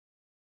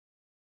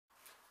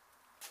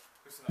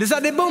This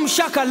is the boom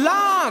shaka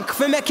lock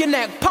for make your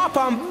neck pop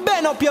and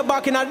bend up your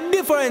back in a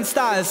different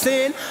style.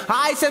 Seeing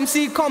Ice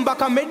MC come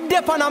back and me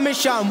dip on a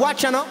mission.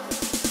 Watch you now.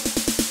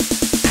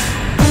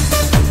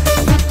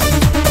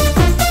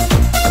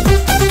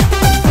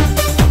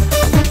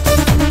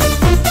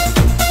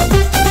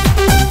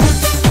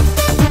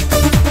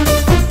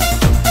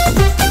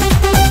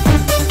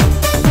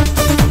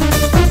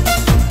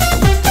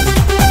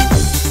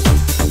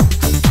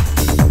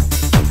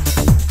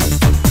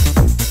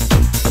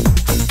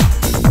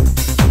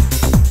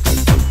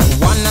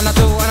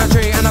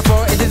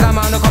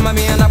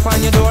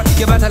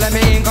 You better let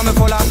me in, come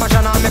full of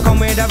passion and me come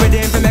with a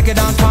rhythm to make it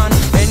dance fun.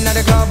 Inna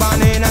the club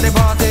and inna the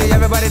party,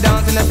 everybody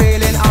dancing and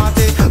feeling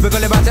arty.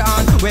 Wiggle your body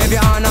on, wave your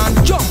hand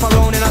and jump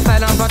around in a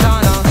silent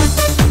patana.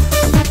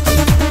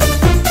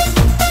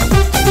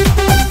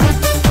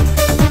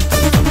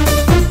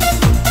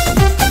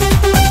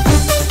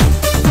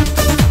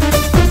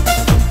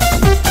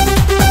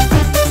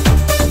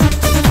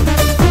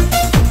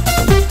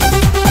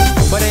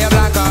 Whether you're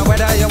black or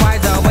whether you're white,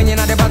 when you're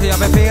not the party, you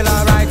feel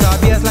alright.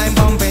 Bassline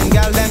bumping,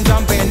 girl them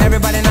jumping,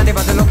 everybody not the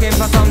party looking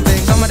for something.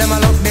 Some of them a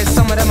look this,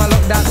 some of them a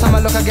look that, some a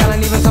look a girl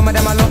and even some of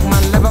them a look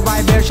man. Level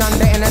vibration,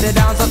 they in the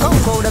dance, so come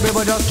cool, the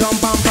people just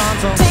jump and